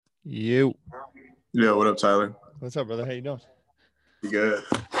You. Yo, what up, Tyler? What's up, brother? How you doing? You good?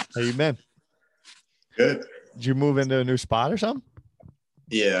 How you been? Good. Did you move into a new spot or something?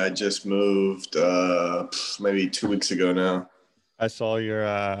 Yeah, I just moved maybe 2 weeks ago now. I saw your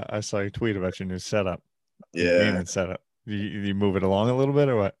tweet about your new setup, your Yeah, gaming setup. You move it along a little bit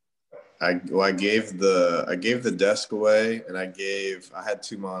or what? I gave the desk away, and I had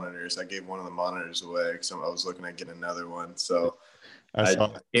two monitors. I gave one of the monitors away because I was looking at getting another one. So I I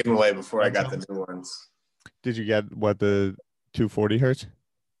saw gave them away before I got Rental. the new ones. Did you get the 240 hertz?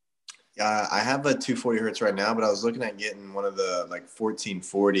 Yeah, I have a 240 hertz right now, but I was looking at getting one of the like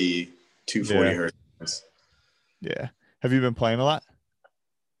 1440 240 Yeah. hertz. Yeah. Have you been playing a lot?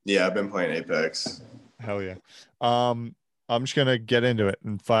 Yeah, I've been playing Apex. Hell yeah. I'm just gonna get into it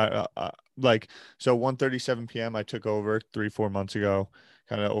and so 1:37 p.m. I took over 3-4 months ago,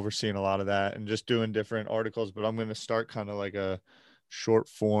 kind of overseeing a lot of that and just doing different articles. But I'm gonna start kind of like a short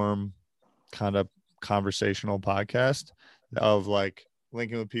form, kind of conversational podcast of like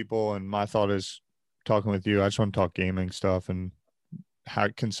linking with people. And my thought is talking with you. I just want to talk gaming stuff and how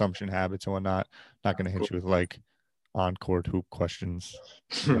consumption habits and whatnot. Not gonna hit Cool. you with like on court hoop questions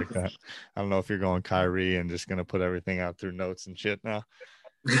like that. I don't know if you're going Kyrie and just gonna put everything out through notes and shit now.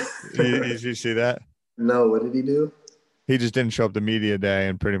 You see that? No, what did he do? He just didn't show up to media day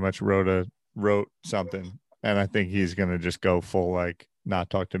and pretty much wrote something. And I think he's gonna just go full like not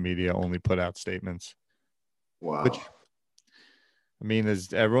talk to media, only put out statements. Wow. Which I mean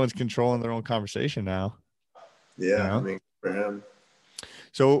is everyone's controlling their own conversation now. You Yeah, I know? mean, for him.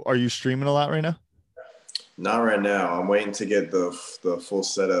 So are you streaming a lot right now? Not right now. I'm waiting to get the full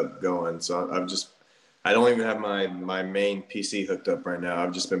setup going. So I don't even have my main PC hooked up right now.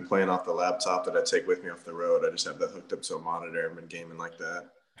 I've just been playing off the laptop that I take with me off the road. I just have that hooked up to a monitor and been gaming like that.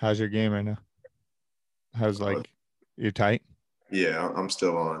 How's your game right now? How's like you tight? Yeah, I'm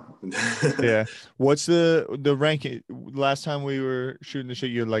still on. Yeah. What's the ranking? Last time we were shooting the shit,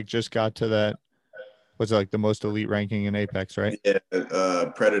 you like just got to that. What's it like the most elite ranking in Apex, right? Yeah,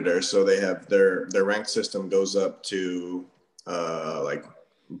 Predator. So they have their rank system goes up to like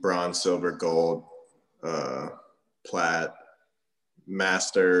bronze, silver, gold, uh, plat,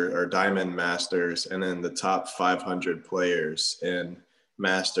 master or diamond masters, and then the top 500 players in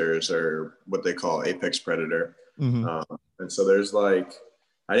masters are what they call Apex Predator. Mm-hmm. And so there's like,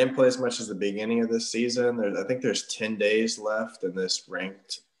 I didn't play as much as the beginning of this season. I think there's 10 days left in this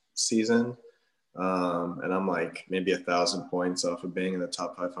ranked season. And I'm like maybe 1,000 points off of being in the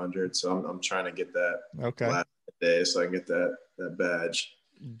top 500. So I'm trying to get that Okay. last day so I can get that badge.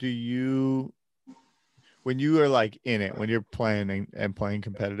 Do you, when you are like in it, when you're playing and playing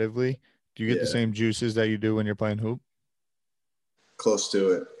competitively, do you get the Yeah, same juices that you do when you're playing hoop? close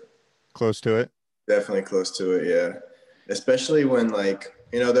to it. Close to it? Definitely close to it. Yeah, especially when like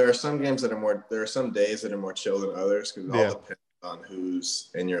there are some games that are more. There are some days that are more chill than others because it all Yeah. depends on who's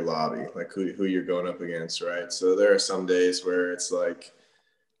in your lobby, like who you're going up against, right? So there are some days where it's like,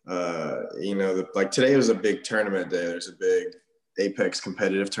 like today was a big tournament day. There's a big Apex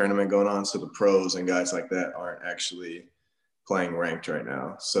competitive tournament going on, so the pros and guys like that aren't actually playing ranked right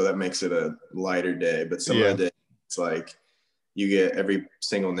now. So that makes it a lighter day. But some of Yeah. the days, it's like you get every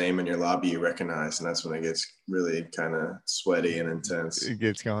single name in your lobby you recognize, and that's when it gets really kind of sweaty and intense. It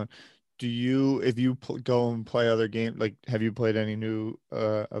gets going. Do you, if you go and play other games, like have you played any new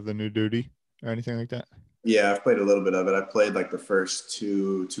of the new duty or anything like that? Yeah, I've played a little bit of it. I played like the first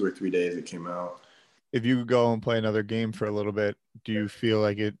two or 3 days it came out. If you go and play another game for a little bit, do you feel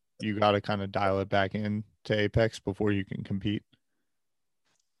like you got to kind of dial it back in to Apex before you can compete?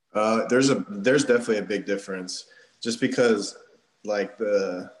 There's definitely a big difference, just because like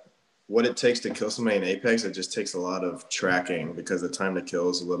the what it takes to kill somebody in Apex, it just takes a lot of tracking because the time to kill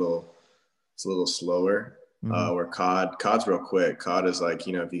is a little slower. Mm-hmm. Where COD's real quick. COD is like,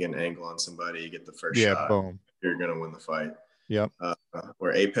 if you get an angle on somebody, you get the first Yeah, shot, boom. you're gonna win the fight. Yep.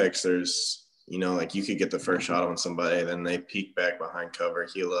 Where Apex, there's like you could get the first shot on somebody, then they peek back behind cover,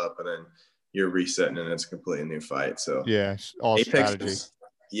 heal up, and then you're resetting, and it's a completely new fight. So Yeah, all Apex strategy.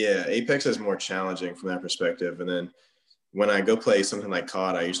 Apex is more challenging from that perspective. And then when I go play something like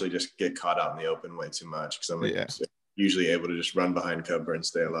COD, I usually just get caught out in the open way too much because I'm Yeah. usually able to just run behind cover and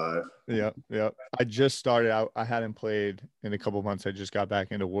stay alive. Yep. Yep. I just started out. I hadn't played in a couple of months. I just got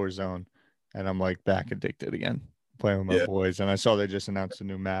back into Warzone and I'm like back addicted again, playing with my Yeah. boys. And I saw they just announced a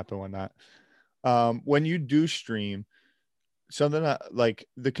new map and whatnot. When you do stream, something like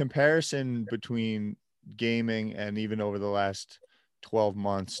the comparison between gaming and even over the last 12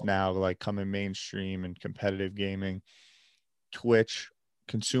 months now, like coming mainstream and competitive gaming, Twitch,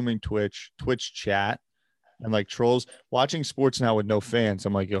 consuming Twitch chat, And like trolls watching sports now with no fans,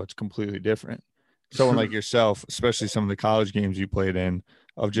 I'm like, yo, it's completely different. Someone like yourself, especially some of the college games you played in,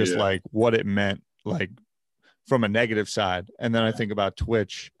 of just Yeah. like what it meant, like from a negative side. And then I think about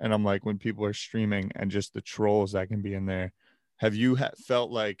Twitch, and I'm like, when people are streaming and just the trolls that can be in there, have you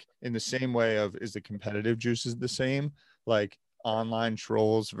felt like in the same way of is the competitive juices the same, like online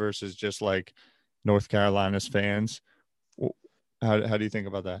trolls versus just like North Carolina's fans? How do you think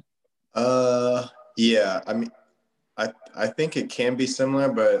about that? Uh, yeah. I mean, I think it can be similar,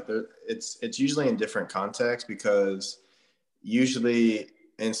 but it's usually in different contexts because usually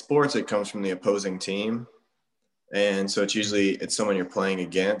in sports it comes from the opposing team, and so it's someone you're playing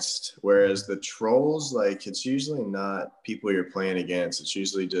against. Whereas the trolls, like it's usually not people you're playing against. It's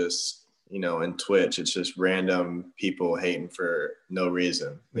usually just in Twitch, it's just random people hating for no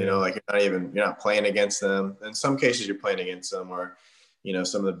reason. Yeah. Like you're not playing against them. In some cases, you're playing against them, or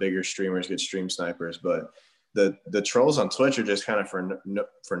some of the bigger streamers get stream snipers, but the trolls on Twitch are just kind of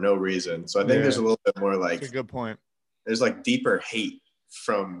for no reason. So I think there's Yeah. a little bit more It's a like good point. there's like deeper hate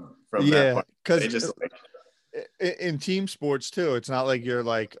from that Yeah. part. They Because just like in team sports too, it's not like you're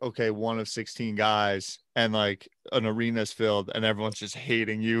like, okay, one of 16 guys and like an arena's filled and everyone's just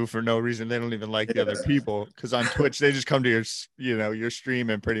hating you for no reason. They don't even like the other yeah, people. Cause on Twitch, they just come to your stream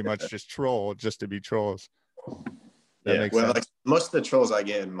and pretty much just troll just to be trolls. That yeah. makes Well, sense. like most of the trolls I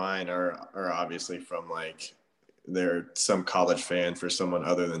get in mine are obviously from like they're some college fan for someone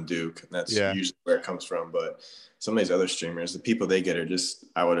other than Duke. And that's Yeah. usually where it comes from. But some of these other streamers, the people they get are just,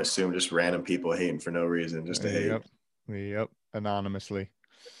 I would assume, just random people hating for no reason, just to hate. Yep. Yep. Anonymously.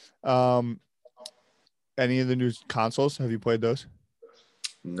 Um, any of the new consoles? Have you played those?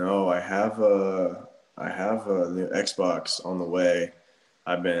 No, I have a new Xbox on the way.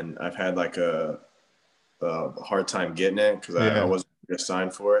 I've had like a hard time getting it because I Yeah. wasn't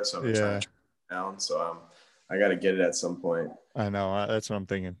assigned for it, so I've been trying Yeah. to track it down. So I got to get it at some point. I know. That's what I'm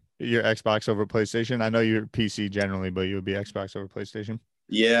thinking. Your Xbox over PlayStation. I know you're PC generally, but you would be Xbox over PlayStation.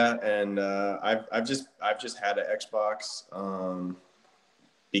 Yeah, and I've just had an Xbox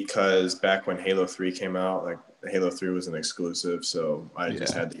because back when Halo 3 came out, like Halo 3 was an exclusive, so I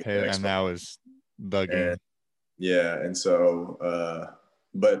just Yeah. had to get Hey, the and Xbox. that was the And game. yeah, and so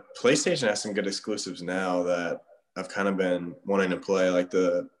but PlayStation has some good exclusives now that I've kind of been wanting to play, like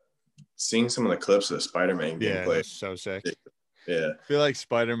the seeing some of the clips of the Spider-Man Yeah, it gameplay. was so sick. Yeah, I feel like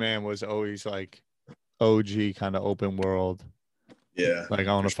Spider-Man was always like OG kind of open world. yeah, Like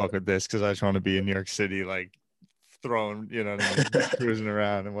I want for to fuck with this because I just want to be in New York City, like throwing, you know what I mean, sure. cruising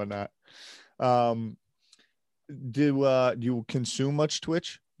around and whatnot. Um, do you consume much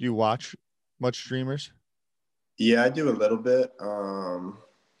Twitch? Do you watch much streamers? Yeah, I do a little bit.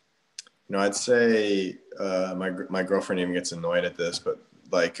 I'd say my girlfriend even gets annoyed at this, but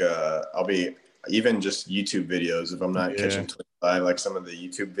like I'll be even just YouTube videos if I'm not Yeah. catching Twitch live, like some of the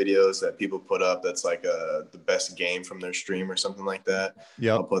YouTube videos that people put up that's like the best game from their stream or something like that.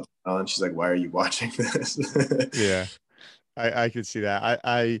 Yep. I'll put that on. She's like, "Why are you watching this?" Yeah. I could see that.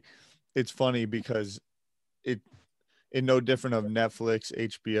 I it's funny because it no different of Netflix,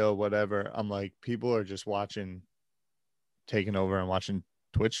 HBO, whatever. I'm like, people are just taking over and watching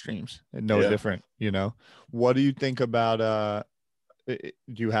Twitch streams. And no Yeah. different, you know. What do you think about do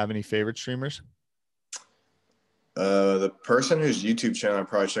you have any favorite streamers? The person whose YouTube channel I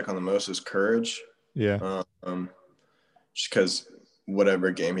probably check on the most is Courage. Yeah. Just because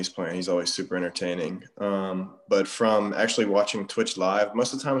whatever game he's playing, he's always super entertaining. But from actually watching Twitch live,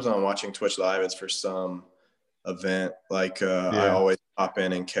 most of the times when I'm watching Twitch live, it's for some event. Like I Yeah. always hop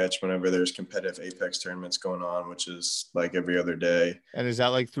in and catch whenever there's competitive Apex tournaments going on, which is like every other day. And is that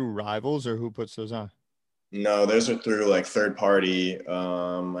like through Rivals or who puts those on? No, those are through like third party.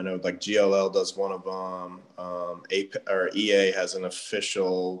 I know like GLL does one of them. Or EA has an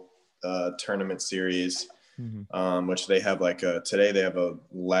official tournament series, Mhm. which they have like today they have a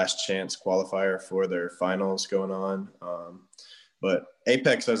last chance qualifier for their finals going on. But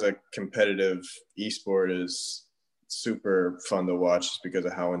Apex as a competitive esport is super fun to watch just because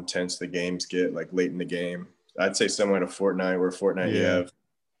of how intense the games get like late in the game. I'd say similar to Fortnite, where Fortnite you Yeah. have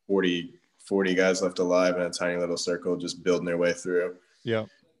 40 guys left alive in a tiny little circle just building their way through. Yeah.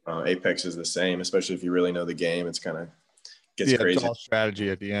 Apex is the same, especially if you really know the game. It's kind of gets Yeah. It's crazy. all strategy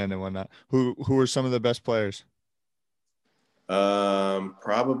at the end and whatnot. Who are some of the best players?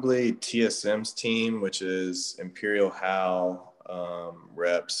 Probably TSM's team, which is Imperial Hal,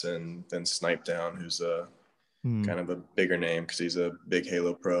 Reps, and then Snipe Down, who's a Hmm. kind of a bigger name because he's a big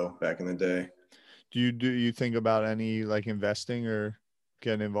Halo pro back in the day. Do you think about any like investing or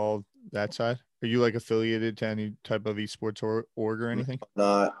getting involved that side? Are you like affiliated to any type of esports org or anything?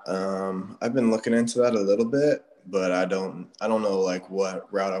 Not. I've been looking into that a little bit, but I don't know like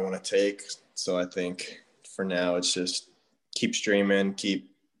what route I want to take. So I think for now it's just keep streaming,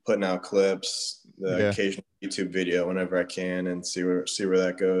 keep putting out clips, the Yeah. occasional YouTube video whenever I can, and see where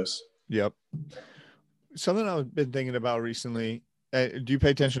that goes. Yep. Something I've been thinking about recently. Do you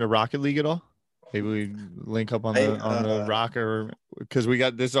pay attention to Rocket League at all? Maybe we link up on I the Rocker, because we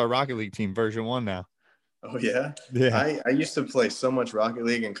got this is our Rocket League team version 1 now. Oh yeah, Yeah. I used to play so much Rocket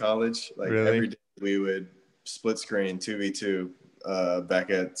League in college. Like Really? every day we would split screen 2v2 back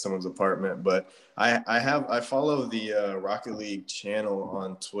at someone's apartment. But I follow the Rocket League channel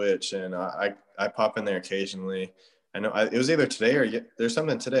on Twitch, and I pop in there occasionally. I know it was either today or there's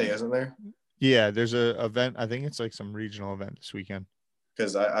something today, isn't there? Yeah, there's a event. I think it's like some regional event this weekend.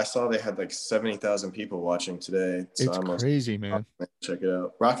 Because I saw they had like 70,000 people watching today. So It's I must crazy, man. check it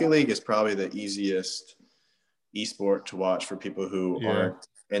out. Rocket League is probably the easiest esport to watch for people who Yeah. aren't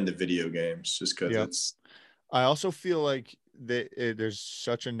into video games, just because Yep. it's I also feel like there's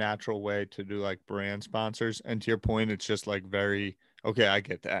such a natural way to do like brand sponsors. And to your point, it's just like very, okay, I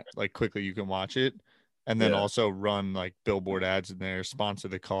get that. Like quickly you can watch it. And then yeah, also run like billboard ads in there, sponsor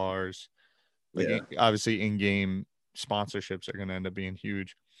the cars. Like yeah. obviously in-game sponsorships are going to end up being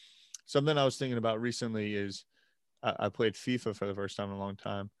huge. Something I was thinking about recently is I played FIFA for the first time in a long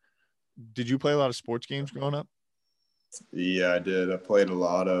time. Did you play a lot of sports games growing up? Yeah, I did. I played a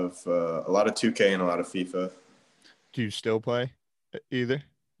lot of 2K and a lot of FIFA. Do you still play either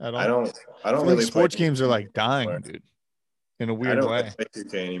at I all? don't I I don't feel like really play sports games are like dying, anymore. dude, in a I weird don't really way. play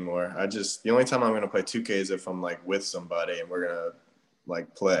 2K anymore. The only time I'm gonna play 2K is if I'm like with somebody and we're gonna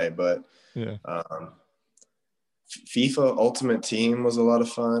like play. But Yeah. um, FIFA Ultimate Team was a lot of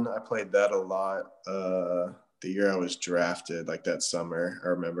fun. I played that a lot. The year I was drafted, like that summer, I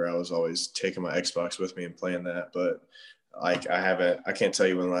remember I was always taking my Xbox with me and playing that. But like I can't tell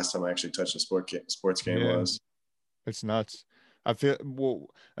you when the last time I actually touched a sports game Yeah. was. It's nuts. I feel, well,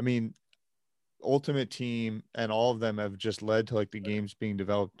 I mean, Ultimate Team and all of them have just led to like the games being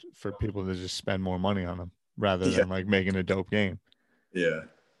developed for people to just spend more money on them rather Yeah, than like making a dope game. yeah,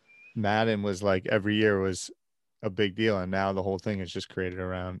 Madden was like every year was a big deal. And now the whole thing is just created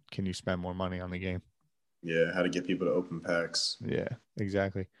around, can you spend more money on the game? yeah. How to get people to open packs. Yeah,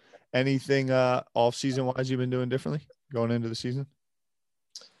 exactly. Anything off season wise you've been doing differently going into the season?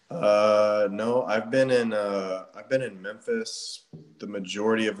 No, I've been in Memphis the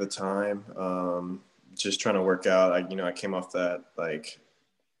majority of the time. Just trying to work out. I came off that like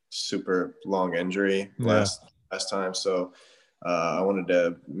super long injury Yeah. last time, so I wanted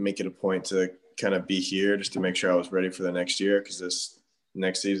to make it a point to kind of be here just to make sure I was ready for the next year, because this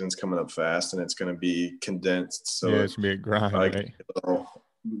next season's coming up fast and it's going to be condensed. Yeah, So it's gonna be a grind, like right?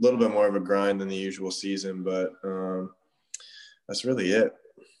 little bit more of a grind than the usual season, but that's really it.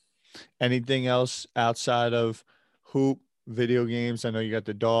 Anything else outside of hoop, video games? I know you got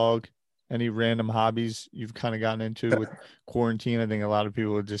the dog. Any random hobbies you've kind of gotten into with quarantine? I think a lot of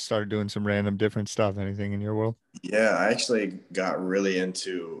people have just started doing some random different stuff. Anything in your world? Yeah, I actually got really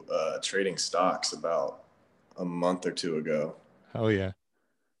into trading stocks about a month or two ago. Hell yeah.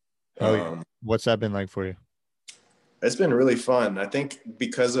 Hell yeah. Um, What's that been like for you? it's been really fun. I think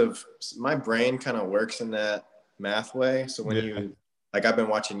because of my brain kind of works in that math way. So when Yeah. you like, I've been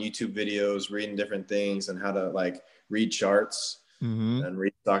watching YouTube videos, reading different things and how to like read charts Mm-hmm. and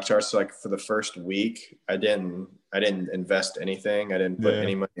read stock charts. So like for the first week, I didn't invest anything. I didn't put Yeah.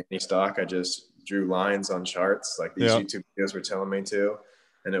 any money in any stock. I just drew lines on charts like these Yeah. YouTube videos were telling me to,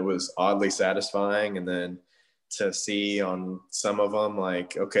 and it was oddly satisfying. And then to see on some of them,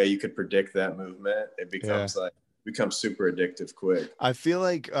 like, okay, you could predict that movement. It Yeah. becomes super addictive quick. I feel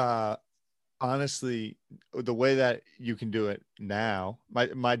like honestly, the way that you can do it now,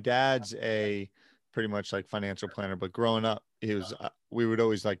 my dad's a pretty much like financial planner, but growing up, he was we would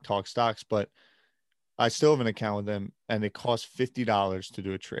always like talk stocks, but I still have an account with him, and it costs $50 to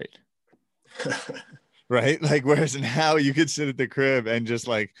do a trade, right? Like, whereas now you could sit at the crib and just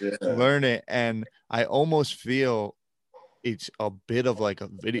like Yeah, learn it, and I almost feel it's a bit of like a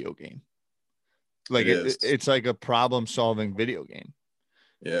video game. Like it is. it's like a problem solving video game.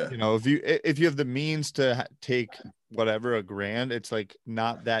 Yeah, You know, if you have the means to take whatever a grand, it's like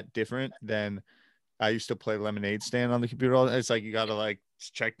not that different than I used to play Lemonade Stand on the computer. It's like you got to like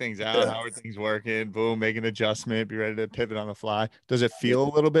check things out. yeah, How are things working? Boom, make an adjustment, be ready to pivot on the fly. Does it yeah. feel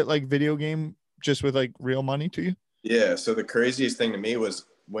a little bit like video game just with like real money to you? Yeah. So the craziest thing to me was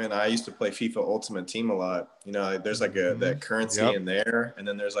when I used to play FIFA Ultimate Team a lot. There's like Mhm. that currency Yep. in there, and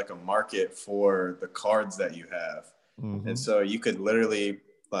then there's like a market for the cards that you have. And Mhm. so you could literally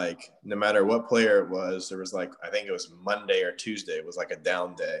like no matter what player it was, there was like I think it was Monday or Tuesday. It was like a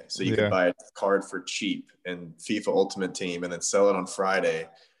down day, so you could Yeah. buy a card for cheap in FIFA Ultimate Team and then sell it on Friday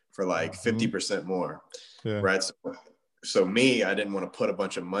for like 50% more. Yeah. Right. So me, I didn't want to put a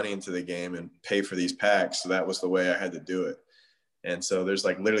bunch of money into the game and pay for these packs. So that was the way I had to do it. And so there's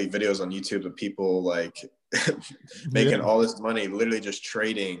like literally videos on YouTube of people like making all this money, literally just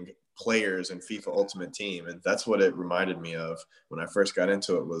trading players in FIFA Ultimate Team. And that's what it reminded me of when I first got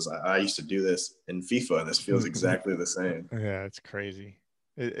into it was I used to do this in FIFA and this feels exactly the same. Yeah, it's crazy.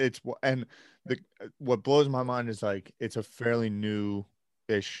 And the what blows my mind is like it's a fairly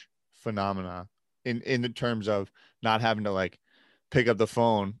new-ish phenomena in the terms of not having to like pick up the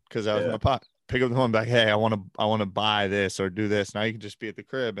phone because that was my pot. Pick up the phone, back, hey, I want to buy this or do this. Now you can just be at the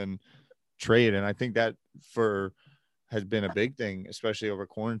crib and trade. And I think that has been a big thing, especially over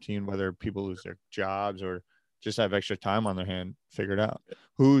quarantine, whether people lose their jobs or just have extra time on their hand, figure it out.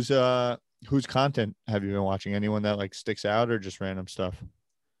 Whose content have you been watching? Anyone that like sticks out or just random stuff?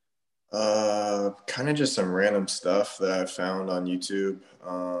 Kind of just some random stuff that I found on YouTube.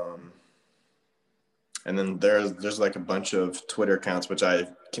 And then there's like a bunch of Twitter accounts, which I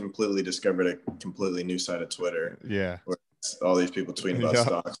completely discovered a completely new side of Twitter. Yeah. Where all these people tweeting about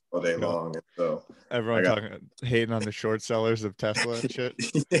stocks all day long. And so everyone hating on the short sellers of Tesla and shit.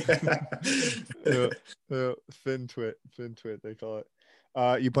 FinTwit, they call it.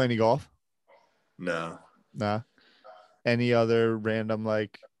 You play any golf? No. Nah. Any other random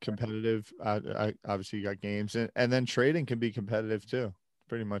like competitive? I obviously you got games and then trading can be competitive too,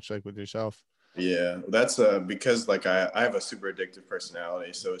 pretty much like with yourself. Yeah, that's because like I have a super addictive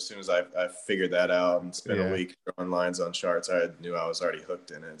personality. So as soon as I figured that out and spent a week drawing lines on charts, I knew I was already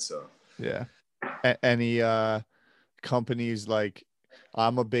hooked in it. So yeah. Any companies like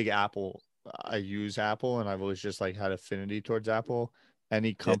I'm a big Apple. I use Apple and I've always just like had affinity towards Apple.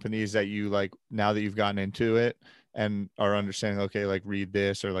 Any companies that you like now that you've gotten into it and are understanding, okay, like read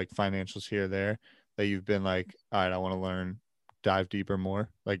this or like financials here, there, that you've been like, all right, I want to learn, dive deeper more.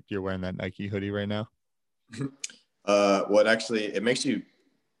 Like you're wearing that Nike hoodie right now. What actually, it makes you,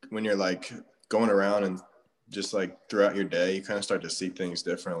 when you're like going around and just like throughout your day, you kind of start to see things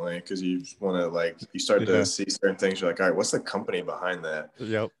differently because you want to like, you start to see certain things. You're like, all right, what's the company behind that?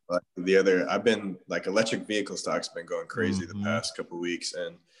 Yep. Like I've been like electric vehicle stocks been going crazy the past couple of weeks.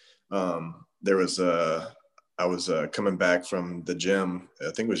 And I was coming back from the gym,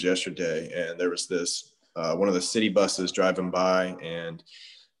 I think it was yesterday. And there was this, one of the city buses driving by and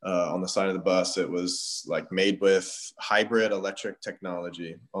on the side of the bus, it was like made with hybrid electric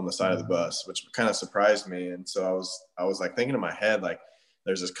technology on the side of the bus, which kind of surprised me. And so I was like thinking in my head, like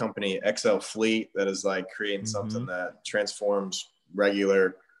there's this company XL Fleet that is like creating something that transforms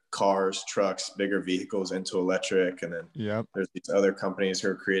regular cars, trucks, bigger vehicles into electric. And then there's these other companies who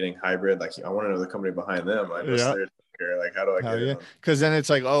are creating hybrid. Like I want to know the company behind them. Like what's their like how do I get it? Because then it's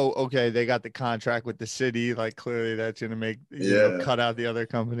like, oh, okay, they got the contract with the city. Like clearly that's gonna make cut out the other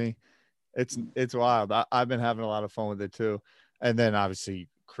company. It's wild. I've been having a lot of fun with it too. And then obviously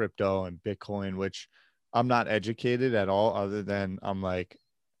crypto and Bitcoin, which I'm not educated at all, other than I'm like,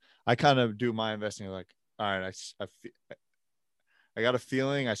 I kind of do my investing like, all right, I got a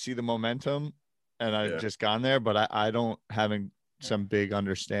feeling, I see the momentum and I've just gone there, but I don't having some big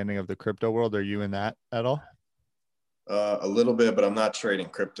understanding of the crypto world. Are you in that at all? A little bit, but I'm not trading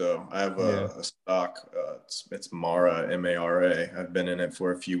crypto. I have a stock. It's Mara, Mara. I've been in it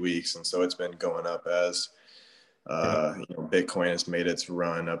for a few weeks, and so it's been going up as Bitcoin has made its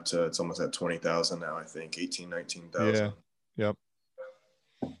run up to it's almost at 20,000 now. I think 19,000. Yeah.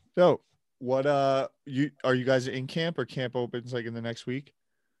 Yep. So, what are you guys in camp or camp opens like in the next week?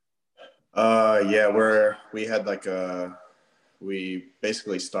 Yeah, we had like we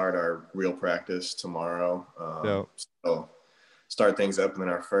basically start our real practice tomorrow. So start things up, and then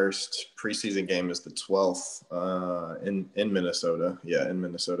our first preseason game is the 12th in Minnesota. Yeah, in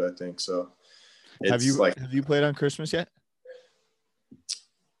Minnesota, I think. So have you played on Christmas yet?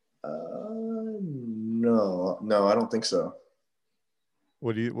 No, I don't think so.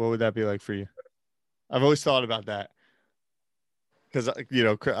 What would that be like for you? I've always thought about that because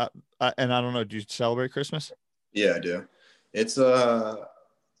and I don't know. Do you celebrate Christmas? Yeah, I do. It's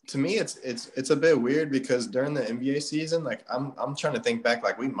to me it's a bit weird because during the NBA season, like I'm trying to think back,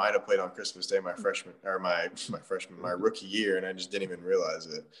 like we might have played on Christmas Day my rookie year, and I just didn't even realize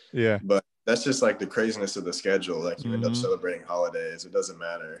it. Yeah. But that's just like the craziness of the schedule. Like you end up celebrating holidays. It doesn't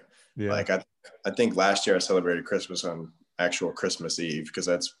matter. Yeah. Like I think last year I celebrated Christmas on actual Christmas Eve because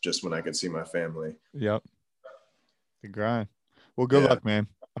that's just when I could see my family. Yep. The grind. Well, good luck, man.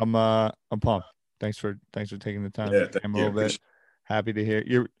 I'm pumped. Thanks for taking the time. Yeah, thank you. Happy to hear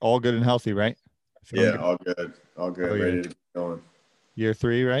you're all good and healthy, right? Feeling Yeah, good. all good, Oh yeah. ready to get going. Year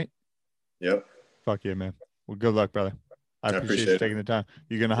 3, right? Yep, Fuck yeah, man. Well, good luck, brother. I I appreciate you appreciate it. taking the time.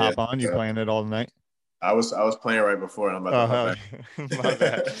 You gonna Yeah, hop on? You playing it all night? I was playing right before, and I'm about to Oh hop hell back. yeah. My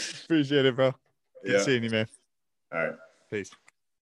bad. Appreciate it, bro. Good Yeah, seeing you, man. all right. Peace.